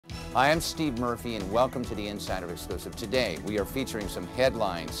Hi, I'm Steve Murphy, and welcome to the Insider Exclusive. Today, we are featuring some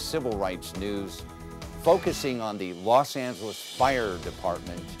headlines, civil rights news, focusing on the Los Angeles Fire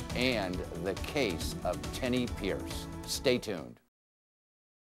Department and the case of Tennie Pierce. Stay tuned.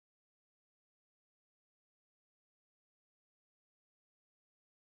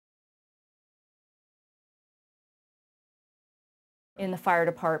 In the fire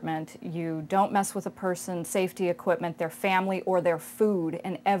department, you don't mess with a person's safety equipment, their family, or their food,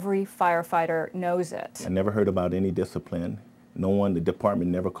 and every firefighter knows it. I never heard about any discipline. No one, the department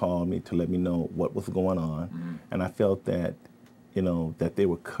never called me to let me know what was going on. And I felt that, that they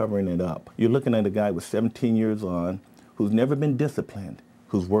were covering it up. You're looking at a guy with 17 years on, who's never been disciplined,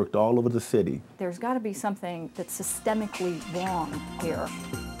 who's worked all over the city. There's got to be something that's systemically wrong here.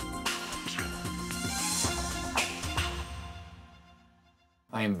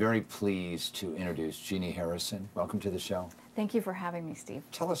 I am very pleased to introduce Genie Harrison. Welcome to the show. Thank you for having me, Steve.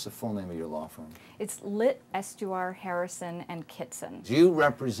 Tell us the full name of your law firm. It's Litt, Estuar, Harrison, and Kitson. You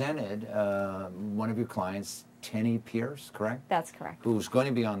represented one of your clients, Tennie Pierce, correct? That's correct. Who's going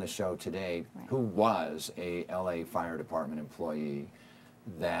to be on the show today, Right. who was a LA Fire Department employee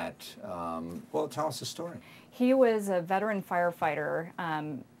that, well, tell us the story. He was a veteran firefighter.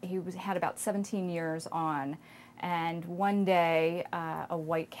 He had about 17 years on. And one day, a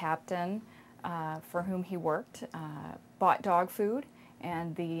white captain for whom he worked bought dog food,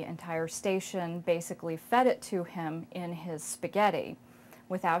 and the entire station basically fed it to him in his spaghetti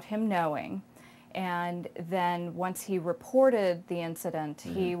without him knowing. And then once he reported the incident,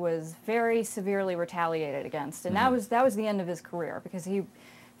 he was very severely retaliated against. And that was the end of his career, because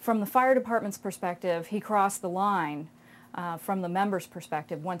from the fire department's perspective, he crossed the line from the members'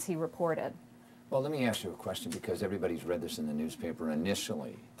 perspective once he reported. Well, let me ask you a question, because everybody's read this in the newspaper.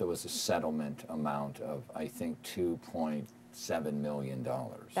 Initially, there was a settlement amount of, I think, $2.7 million.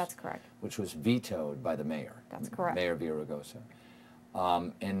 That's correct. Which was vetoed by the mayor. That's correct. Mayor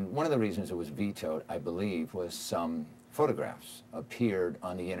Villaraigosa. And one of the reasons it was vetoed, I believe, was some photographs appeared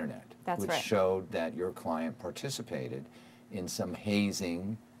on the internet. That's which right. showed that your client participated in some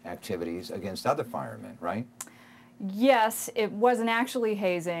hazing activities against other firemen, right? Yes, it wasn't actually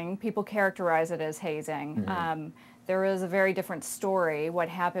hazing. People characterize it as hazing. There is a very different story. What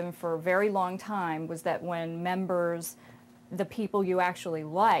happened for a very long time was that when members, the people you actually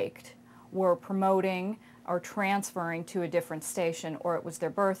liked, were promoting or transferring to a different station, or it was their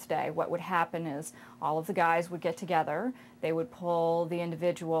birthday, what would happen is all of the guys would get together, they would pull the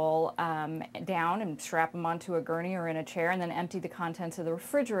individual down and strap them onto a gurney or in a chair, and then empty the contents of the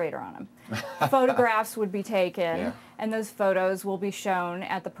refrigerator on them. Photographs would be taken, and those photos will be shown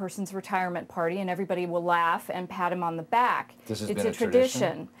at the person's retirement party, and everybody will laugh and pat him on the back. This has it's been a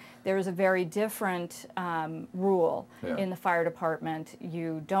tradition. There is a very different rule in the fire department.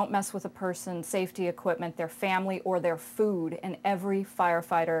 You don't mess with a person's safety equipment, their family, or their food, and every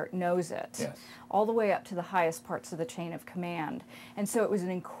firefighter knows it. Yes. All the way up to the highest parts of the chain of command. And so it was an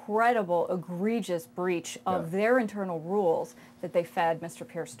incredible, egregious breach of their internal rules that they fed Mr.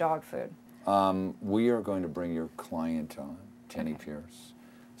 Pierce dog food. We are going to bring your client on, Tennie Pierce,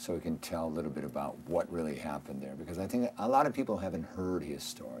 so we can tell a little bit about what really happened there, because I think a lot of people haven't heard his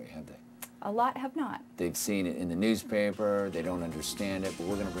story, have they? A lot have not. They've seen it in the newspaper, they don't understand it, but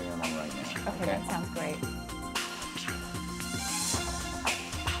we're going to bring him on right now. Okay, that sounds great.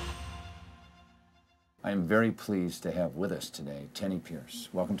 I am very pleased to have with us today Tennie Pierce.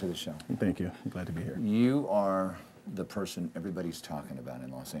 Welcome to the show. Thank you. I'm glad to be here. You are the person everybody's talking about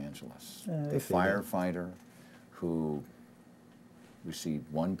in Los Angeles. The firefighter who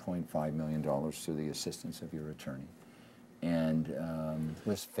received $1.5 million through the assistance of your attorney, and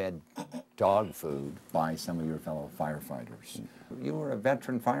was fed dog food by some of your fellow firefighters. You were a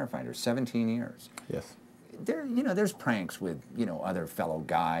veteran firefighter, 17 years. Yes. There's pranks with, other fellow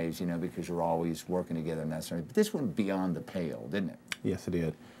guys, because you're always working together and that sort of, but this went beyond the pale, didn't it? Yes, it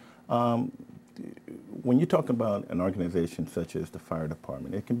did. When you talk about an organization such as the fire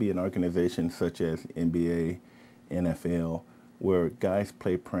department, it can be an organization such as NBA, NFL, where guys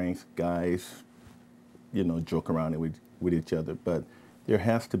play pranks, guys, joke around with each other, but there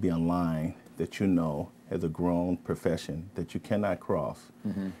has to be a line that as a grown profession that you cannot cross.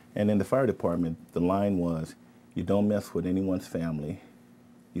 And in the fire department, the line was, you don't mess with anyone's family,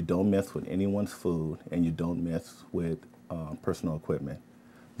 you don't mess with anyone's food, and you don't mess with personal equipment.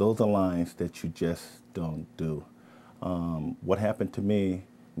 Those are lines that you just don't do. What happened to me,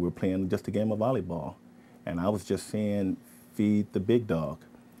 we were playing just a game of volleyball, and I was just saying, feed the big dog.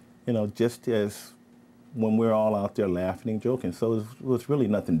 Just as when we're all out there laughing and joking. So it was really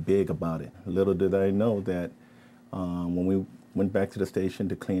nothing big about it. Little did I know that when we went back to the station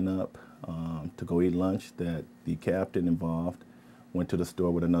to clean up, to go eat lunch, that the captain involved went to the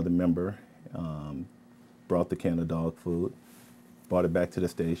store with another member, brought the can of dog food, brought it back to the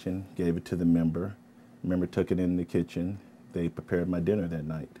station, gave it to the member. The member took it in the kitchen. They prepared my dinner that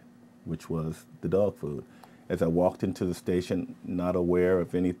night, which was the dog food. As I walked into the station, not aware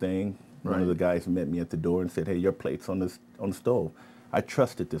of anything, one of the guys met me at the door and said, "Hey, your plate's on the stove." I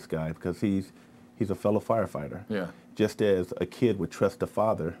trusted this guy because he's a fellow firefighter. Yeah. Just as a kid would trust a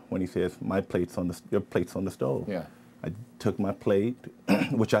father when he says, your plate's on the stove. Yeah. I took my plate,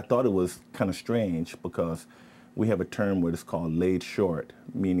 which I thought it was kind of strange because we have a term where it's called laid short,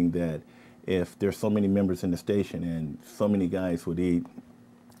 meaning that if there's so many members in the station and so many guys would eat,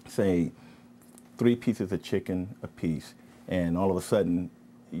 say, 3 pieces of chicken apiece, and all of a sudden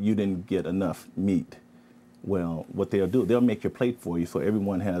you didn't get enough meat. Well, what they'll do, they'll make your plate for you so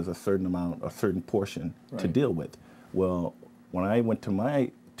everyone has a certain amount, a certain portion to deal with. Well, when I went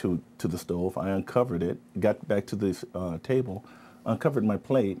to the stove, I uncovered it, got back to this table, uncovered my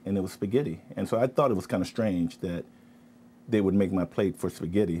plate, and it was spaghetti. And so I thought it was kind of strange that they would make my plate for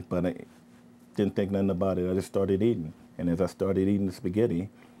spaghetti, but I didn't think nothing about it. I just started eating. And as I started eating the spaghetti,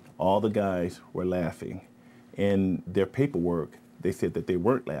 all the guys were laughing. In their paperwork, they said that they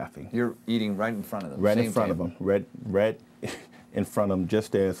weren't laughing. You're eating right in front of them. Right in front of them, right in front of them,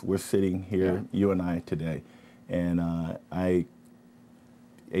 just as we're sitting here, you and I today. And I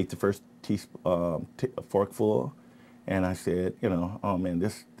ate the first forkful, and I said, oh man,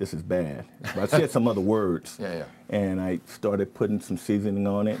 this is bad. But I said some other words. And I started putting some seasoning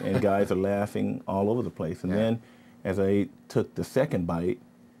on it, and guys are laughing all over the place. And then as I took the second bite,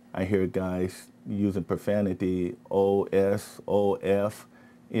 I hear guys using profanity, O-S, O-F,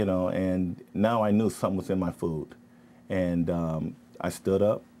 and now I knew something was in my food. And I stood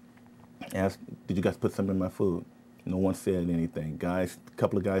up, asked, "Did you guys put something in my food?" No one said anything. A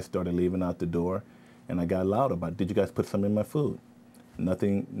couple of guys started leaving out the door, and I got loud about, "Did you guys put something in my food?"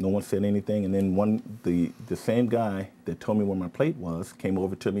 Nothing, no one said anything, and then the same guy that told me where my plate was came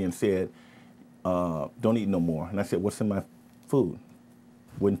over to me and said, "Don't eat no more." And I said, "What's in my food?"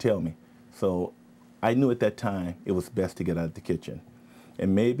 Wouldn't tell me. So I knew at that time it was best to get out of the kitchen.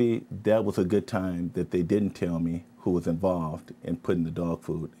 And maybe that was a good time that they didn't tell me who was involved in putting the dog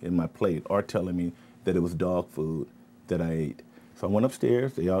food in my plate or telling me that it was dog food that I ate. So I went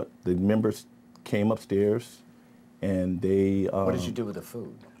upstairs. The members came upstairs, and they... what did you do with the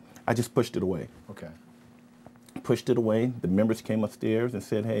food? I just pushed it away. Okay. Pushed it away. The members came upstairs and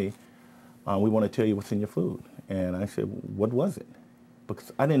said, "Hey, we want to tell you what's in your food." And I said, "What was it?"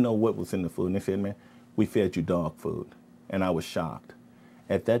 Because I didn't know what was in the food. And they said, "Man, we fed you dog food." And I was shocked.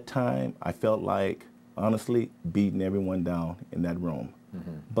 At that time, I felt like, honestly, beating everyone down in that room.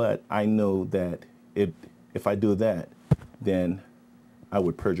 But I knew that if I do that, then I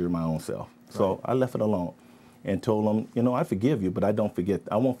would perjure my own self. So I left it alone and told them, "I forgive you, but I won't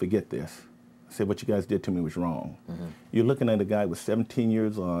forget this." I said, "What you guys did to me was wrong." You're looking at a guy with 17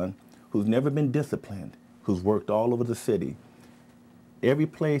 years on, who's never been disciplined, who's worked all over the city. Every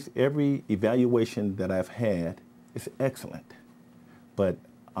place, every evaluation that I've had is excellent. But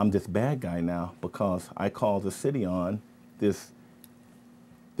I'm this bad guy now because I called the city on this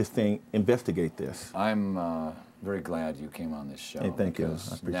thing, investigate this. I'm very glad you came on this show. Hey, thank you. I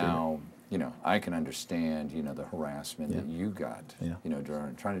appreciate now, I can understand, the harassment that you got,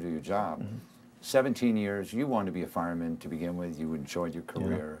 during trying to do your job. 17 years, you wanted to be a fireman to begin with. You enjoyed your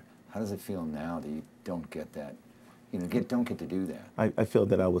career. How does it feel now that you don't get that? Don't get to do that. I feel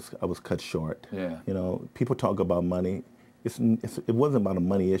that I was cut short. Yeah. People talk about money. It wasn't about a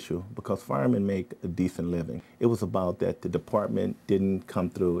money issue because firemen make a decent living. It was about that the department didn't come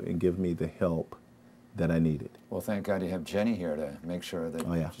through and give me the help that I needed. Well, thank God you have Jenny here to make sure that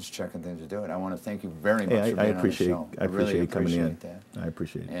just checking things to do it. I want to thank you very much for being on the show. I appreciate really coming in. That. I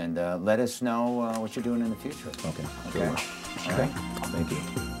appreciate it. And let us know what you're doing in the future. Okay. Okay. Sure. All right. Thank you.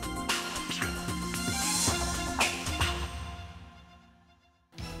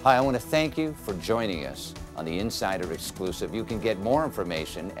 Hi, I want to thank you for joining us on the Insider Exclusive. You can get more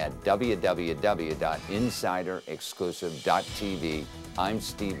information at www.insiderexclusive.tv. I'm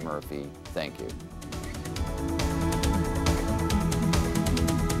Steve Murphy. Thank you.